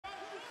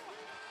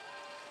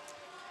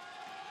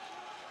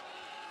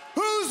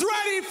who's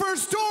ready for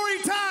story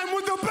time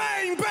with the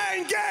Bang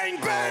Bang Gang,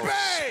 baby?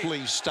 Oh,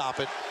 please stop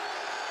it.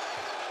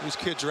 These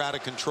kids are out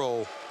of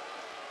control.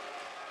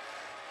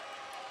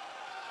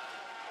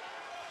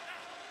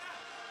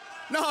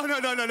 No.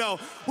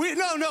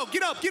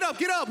 Get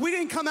up. We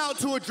didn't come out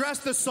to address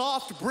the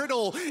soft,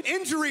 brittle,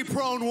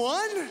 injury-prone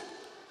one.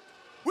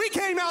 We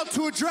came out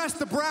to address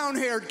the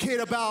brown-haired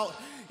kid about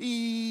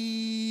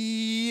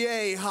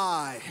yay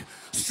high.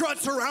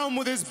 Struts around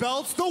with his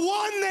belts, the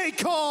one they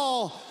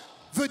call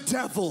the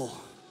devil.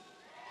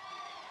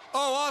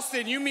 Oh,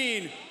 Austin, you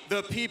mean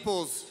the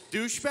people's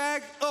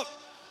douchebag?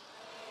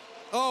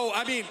 Oh,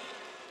 I mean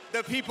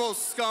the people's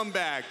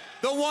scumbag.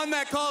 The one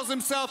that calls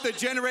himself the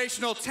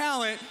generational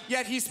talent,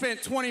 yet he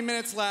spent 20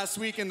 minutes last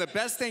week and the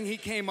best thing he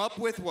came up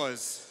with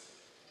was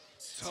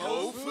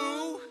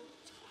tofu?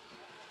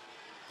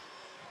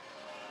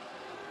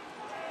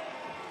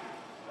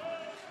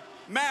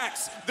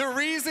 Max, the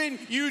reason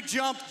you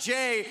jumped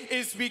Jay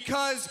is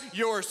because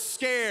you're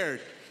scared.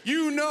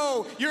 You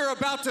know you're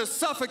about to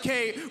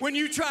suffocate when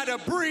you try to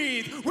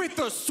breathe with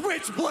the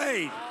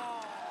switchblade.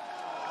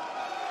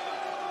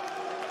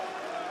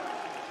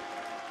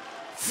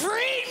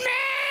 Friedman!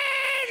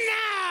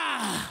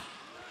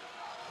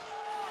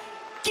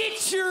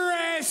 Get your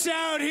ass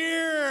out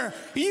here.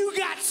 You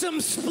got some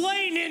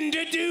splaining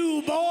to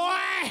do,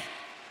 boy.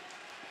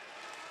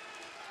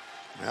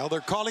 Well,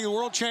 they're calling the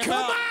world champ out.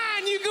 Come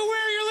on, you can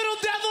wear your little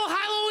devil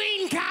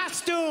Halloween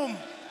costume.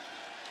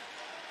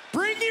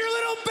 Bring your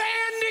little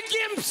band of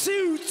gimp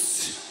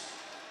suits.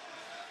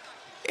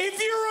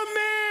 If you're a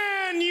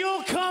man,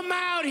 you'll come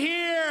out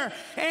here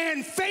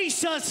and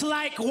face us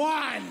like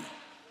one.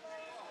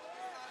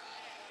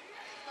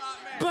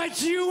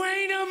 But you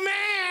ain't a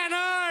man,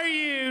 are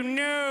you?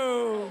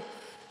 No.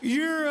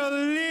 You're a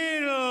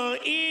little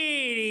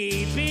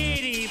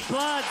itty-bitty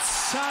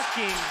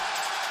blood-sucking.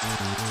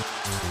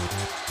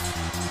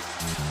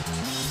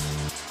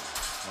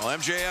 Well,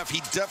 MJF,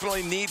 he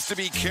definitely needs to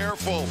be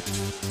careful.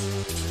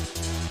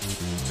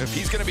 If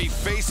he's going to be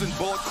facing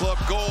Bullet Club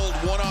Gold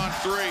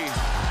 1-on-3.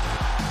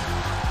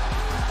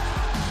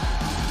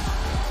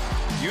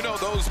 You know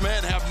those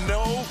men have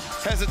no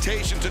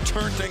hesitation to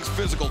turn things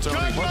physical, Tony.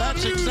 Well,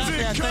 that's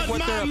exactly, I think,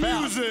 what they're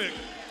about.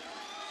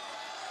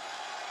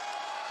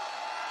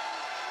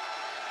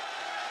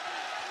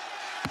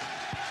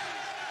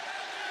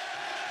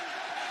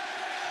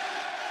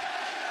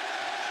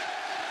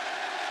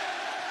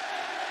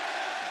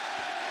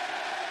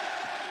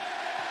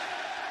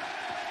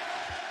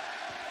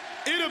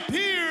 It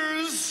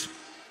appears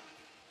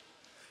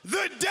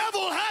the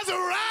devil has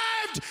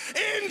arrived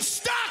in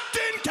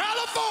Stockton,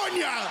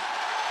 California.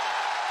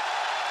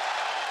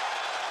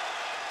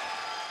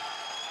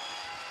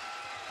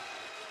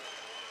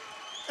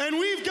 And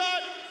we've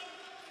got,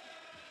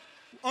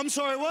 I'm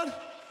sorry, what?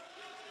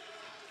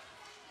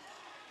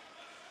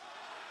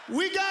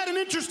 We got an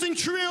interesting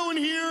trio in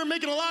here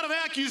making a lot of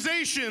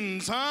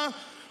accusations, huh?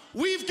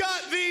 We've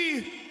got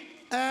the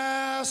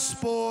ass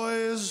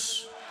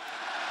boys.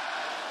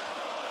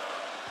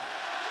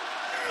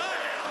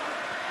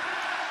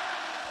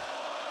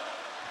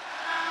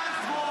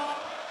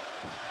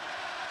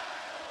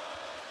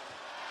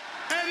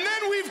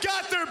 We've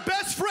got their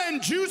best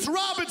friend, Juice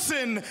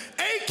Robinson,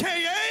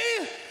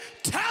 a.k.a.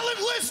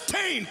 Talentless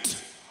Taint.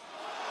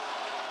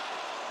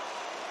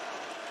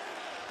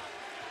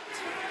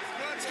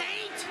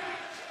 Taint?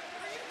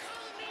 Are you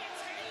calling me a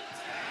taint?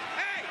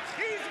 Hey,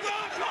 he's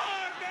rock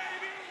hard,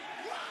 baby!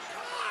 Rock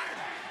hard!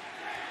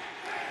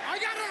 I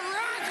got a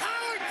rock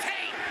hard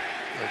taint!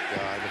 Oh,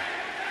 God.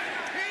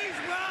 He's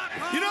rock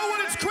hard! You know what?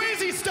 It's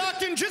crazy,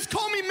 Stockton. Just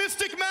call me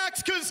Mystic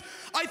Max, because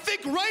I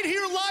think right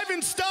here live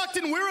in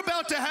Stockton, we're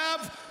about to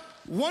have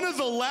one of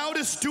the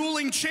loudest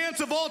dueling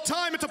chants of all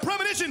time. It's a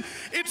premonition.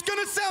 It's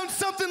gonna sound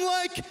something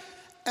like,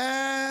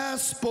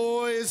 ass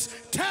boys,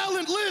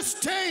 talentless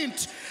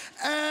taint,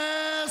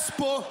 ass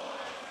boy.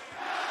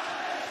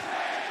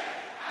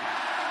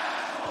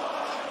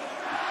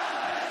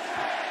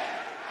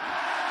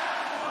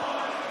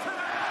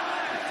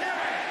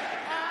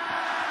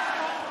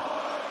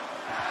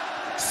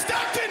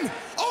 Stockton,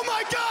 oh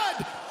my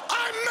God,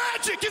 I'm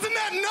magic, isn't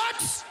that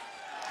nuts?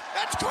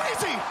 That's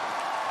crazy.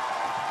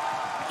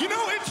 You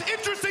know, it's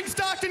interesting,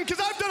 Stockton, because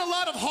I've done a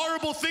lot of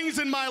horrible things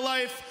in my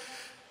life,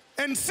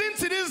 and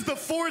since it is the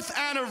 4th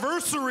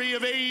anniversary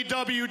of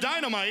AEW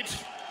Dynamite,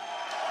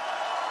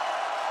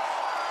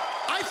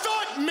 I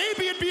thought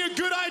maybe it'd be a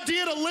good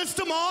idea to list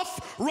them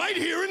off right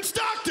here in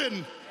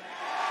Stockton.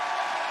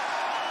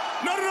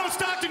 No,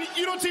 Stockton,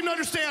 you don't seem to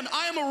understand.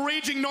 I am a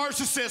raging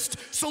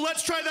narcissist, so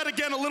let's try that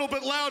again a little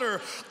bit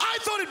louder. I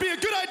thought it'd be a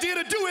good idea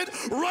to do it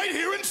right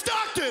here in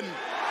Stockton.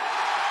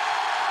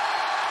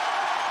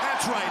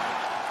 That's right.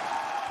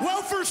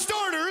 Well, for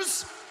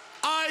starters,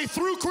 I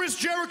threw Chris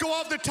Jericho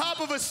off the top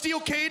of a steel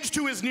cage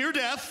to his near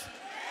death.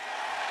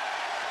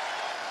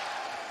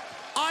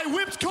 I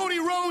whipped Cody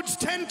Rhodes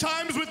 10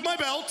 times with my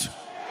belt.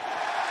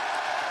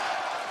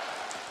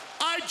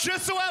 I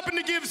just so happened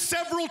to give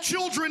several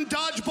children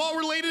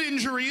dodgeball-related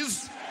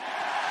injuries.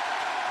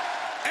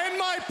 And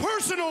my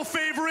personal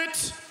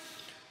favorite,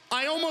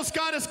 I almost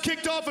got us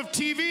kicked off of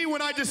TV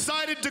when I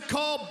decided to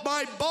call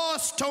my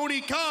boss,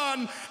 Tony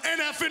Khan, an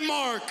effing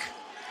mark.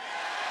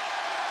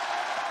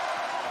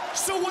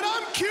 So what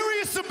I'm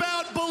curious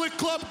about, Bullet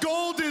Club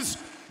Gold, is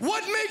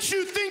what makes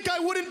you think I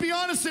wouldn't be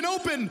honest and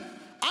open?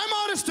 I'm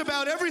honest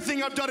about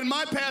everything I've done in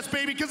my past,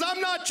 baby, because I'm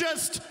not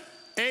just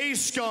a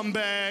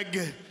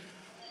scumbag.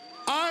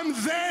 I'm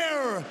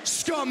their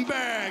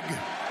scumbag.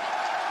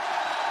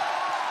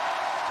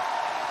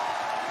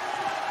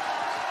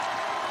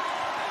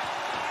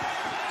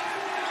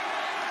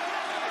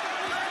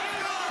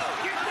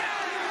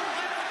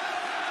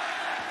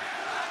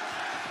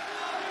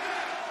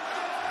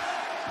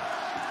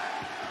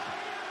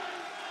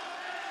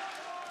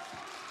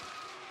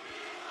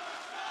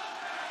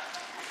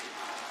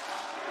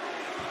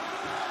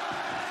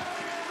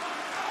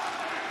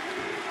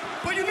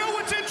 But you know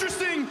what's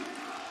interesting?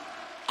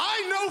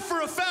 I know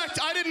for a fact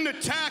I didn't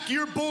attack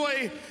your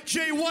boy,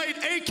 Jay White,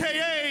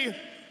 AKA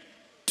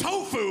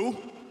Tofu.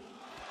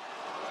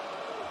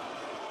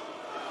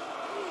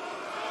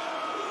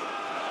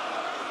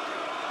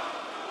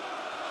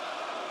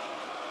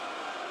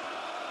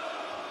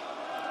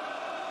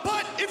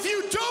 But if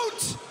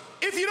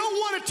you don't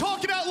want to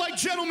talk it out like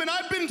gentlemen,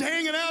 I've been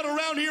hanging out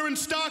around here in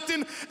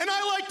Stockton, and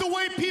I like the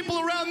way people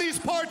around these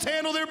parts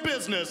handle their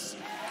business.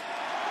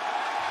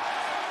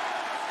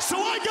 So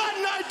I got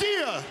an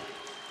idea.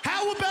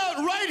 How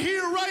about right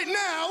here, right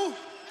now,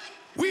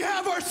 we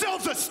have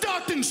ourselves a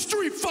Stockton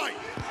street fight?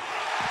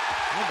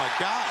 Oh, my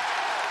God.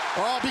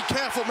 Oh, be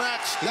careful,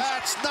 Max.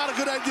 That's not a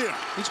good idea.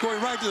 He's going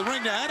right to the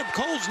ring now. Adam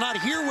Cole's not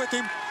here with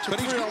him.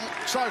 But it's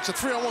a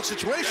 3-on-1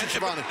 situation,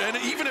 Shivani. And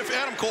even if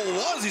Adam Cole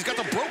was, he's got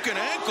the broken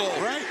ankle.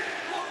 Right.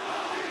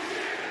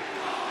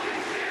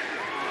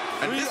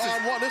 And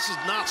 3-on-1, this is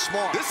not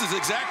smart. This is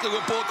exactly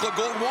what Bullet Club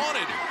Gold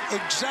wanted.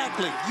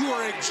 Exactly. You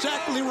are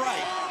exactly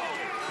right.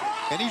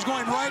 And he's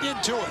going right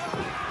into it.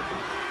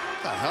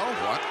 What the hell?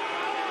 What?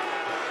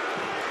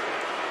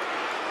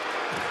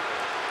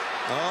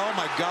 Oh,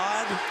 my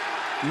God.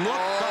 Look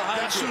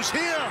behind guess you. who's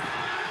here?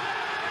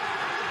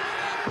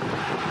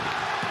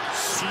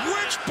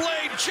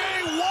 Switchblade Jay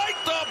White,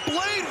 the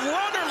Blade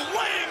Runner,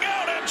 laying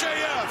out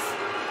MJF.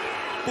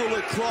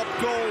 Bullet Club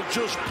Gold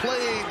just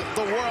played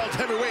the World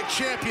Heavyweight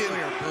Champion.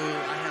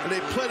 And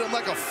they played him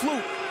like a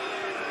flute.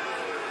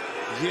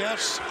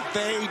 Yes,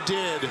 they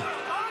did.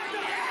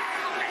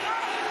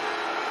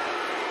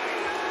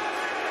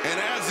 And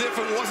as if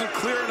it wasn't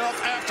clear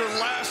enough after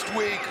last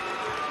week,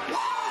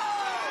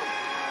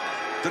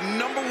 the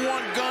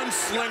 #1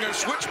 gunslinger,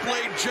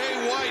 Switchblade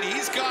Jay White,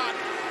 he's got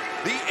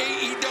the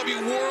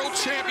AEW World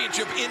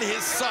Championship in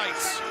his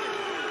sights.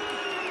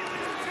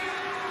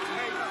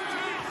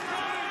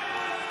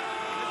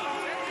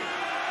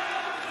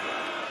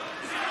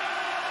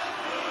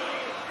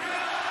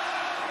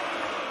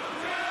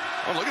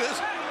 Oh, look at this.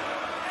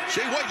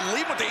 Jay White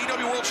leading with the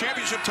AEW World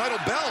Championship title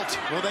belt.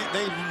 Well,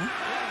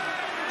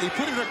 he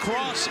put it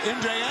across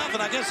MJF,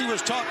 and I guess he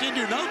was talked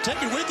into, no,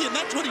 take it with you, and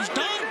that's what he's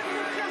done.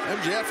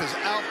 MJF is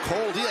out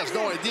cold. He has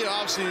no idea,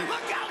 obviously,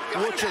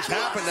 what just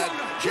happened. That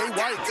Jay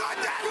White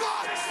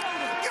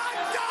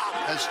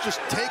has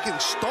just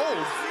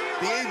stole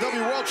the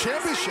AEW World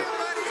Championship.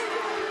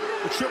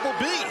 The Triple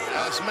B,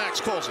 as Max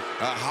calls it.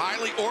 A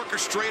highly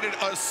orchestrated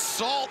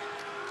assault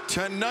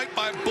tonight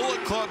by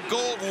Bullet Club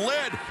Gold,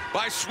 led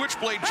by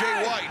Switchblade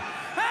Jay White.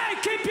 Hey,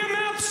 keep your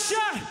mouth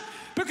shut,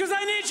 because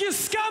I need you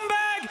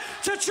scumbag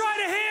to try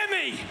to hear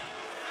me.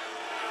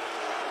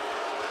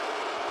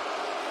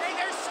 Hey,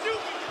 they're stupid.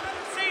 You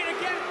better say it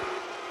again.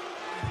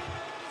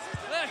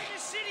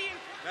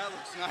 That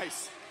looks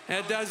nice.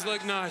 It does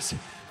look nice.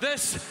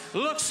 This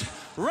looks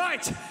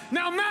right.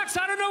 Now, Max,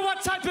 I don't know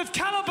what type of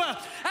caliber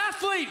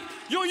athlete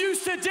you're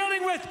used to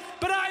dealing with,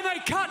 but I'm a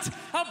cut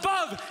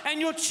above, and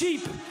your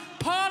cheap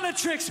parlor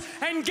tricks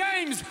and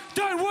games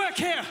don't work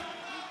here.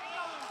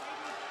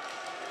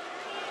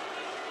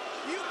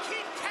 You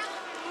keep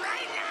telling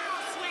right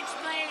now,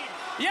 Switchblade.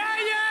 Yeah.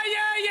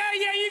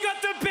 You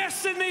got the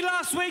best in me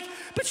last week,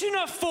 but you're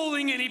not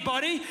fooling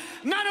anybody.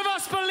 None of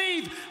us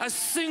believe a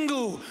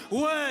single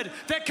word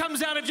that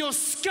comes out of your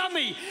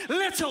scummy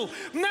little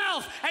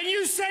mouth. And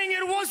you saying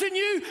it wasn't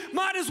you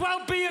might as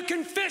well be a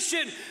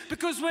confession,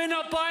 because we're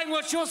not buying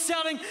what you're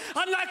selling,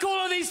 unlike all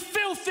of these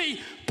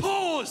filthy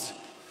paws.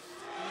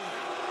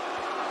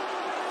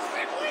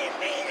 We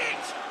mean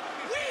it.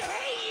 We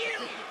hate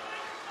you.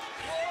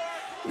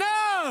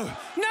 No.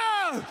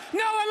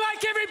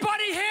 Unlike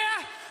everybody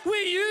here,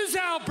 we use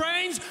our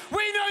brains.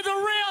 We know the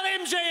real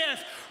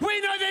MJF. We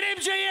know that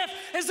MJF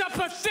is a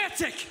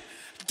pathetic,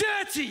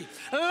 dirty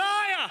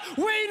liar.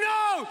 We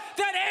know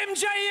that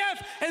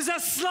MJF is a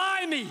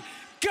slimy,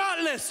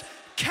 gutless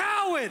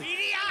coward.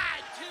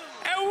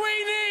 And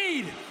we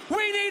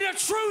need a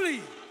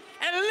truly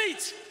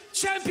elite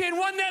champion,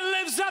 one that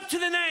lives up to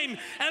the name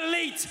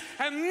elite.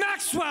 And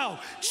Maxwell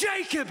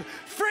Jacob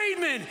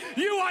Friedman,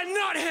 you are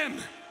not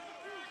him.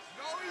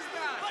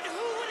 But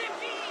who would it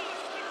be?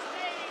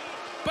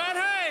 But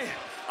hey,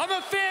 I'm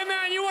a fair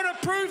man. You want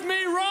to prove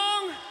me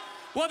wrong?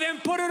 Well, then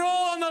put it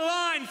all on the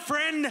line,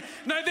 friend.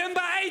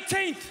 November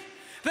 18th,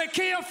 the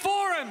Kia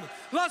Forum,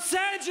 Los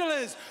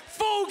Angeles,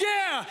 Full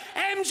Gear,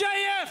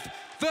 MJF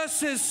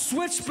versus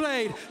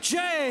Switchblade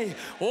Jay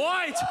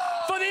White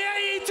for the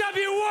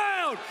AEW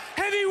World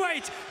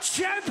Heavyweight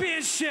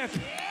Championship.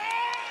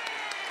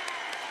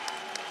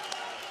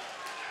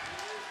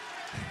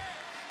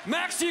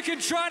 Max, you can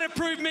try to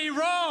prove me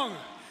wrong.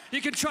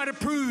 You can try to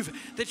prove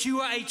that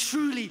you are a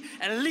truly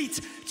elite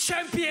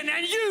champion,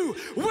 and you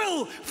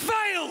will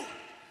fail.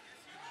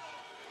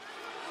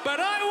 But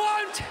I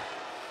won't.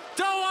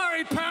 Don't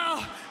worry,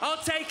 pal.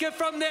 I'll take it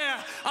from there.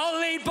 I'll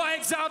lead by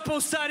example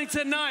starting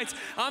tonight.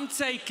 I'm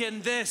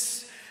taking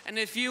this. And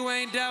if you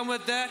ain't down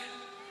with that,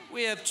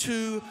 we have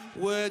 2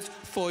 words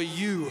for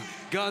you.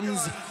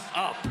 Guns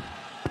up.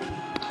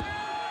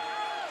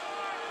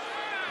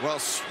 Well,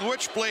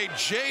 Switchblade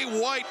Jay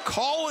White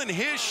calling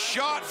his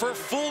shot for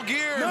Full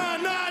Gear.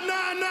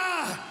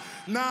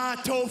 Nah,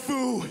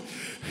 Tofu.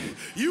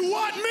 You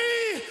want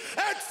me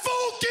at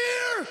Full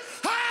Gear?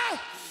 Huh?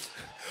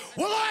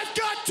 Well, I've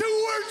got 2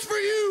 words for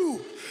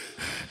you.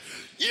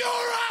 You're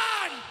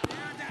on!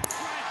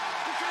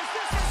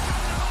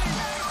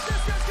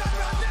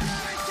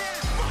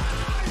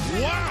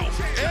 Wow,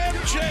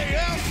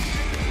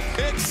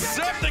 MJF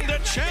accepting the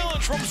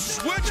challenge from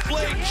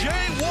Switchblade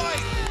Jay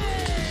White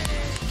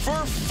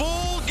for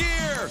Full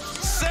Gear,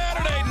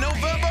 Saturday,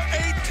 November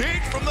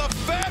 18th from the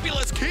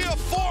fabulous Kia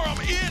Forum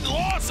in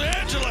Los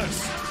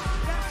Angeles.